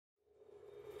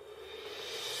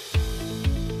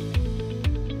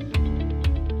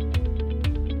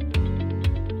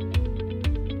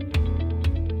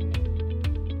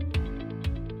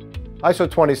ISO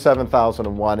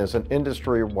 27001 is an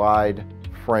industry-wide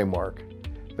framework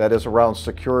that is around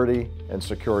security and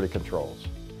security controls.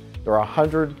 There are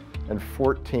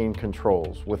 114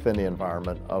 controls within the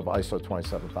environment of ISO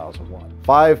 27001.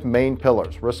 5 main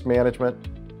pillars: risk management,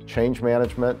 change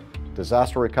management,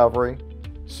 disaster recovery,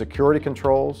 security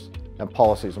controls, and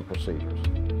policies and procedures.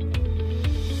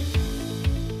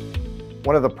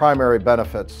 One of the primary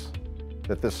benefits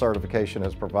that this certification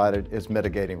has provided is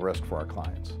mitigating risk for our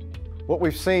clients. What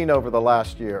we've seen over the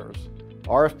last years,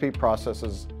 RFP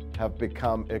processes have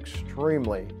become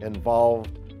extremely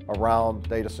involved around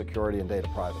data security and data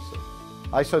privacy.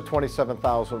 ISO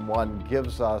 27001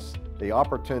 gives us the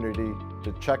opportunity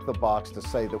to check the box to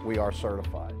say that we are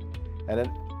certified. And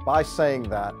by saying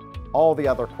that, all the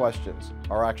other questions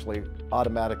are actually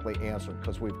automatically answered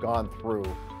because we've gone through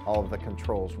all of the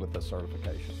controls with the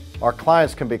certification. Our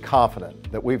clients can be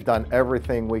confident that we've done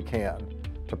everything we can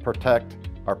to protect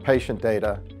our patient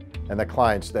data and the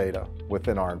client's data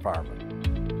within our environment.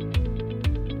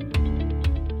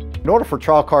 In order for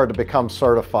TrialCard to become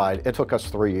certified, it took us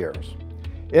 3 years.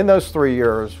 In those 3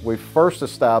 years, we first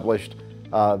established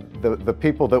the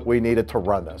people that we needed to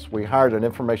run this. We hired an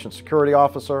information security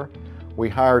officer, we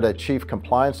hired a chief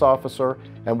compliance officer,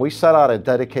 and we set out a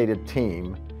dedicated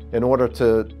team in order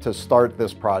to start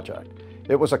this project.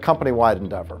 It was a company-wide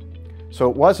endeavor. So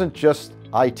it wasn't just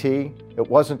IT, it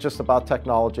wasn't just about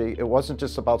technology, it wasn't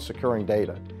just about securing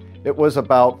data. It was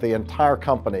about the entire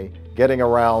company getting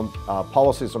around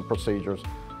policies and procedures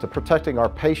to protecting our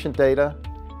patient data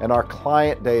and our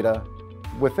client data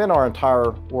within our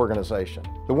entire organization.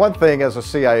 The one thing as a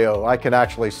CIO I can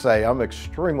actually say I'm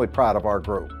extremely proud of our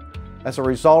group. As a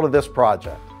result of this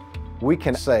project, we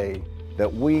can say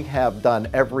that we have done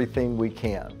everything we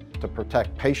can to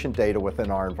protect patient data within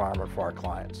our environment for our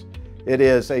clients. It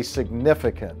is a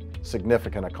significant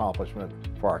accomplishment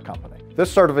for our company.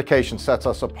 This certification sets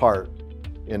us apart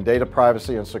in data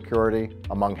privacy and security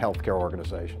among healthcare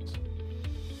organizations.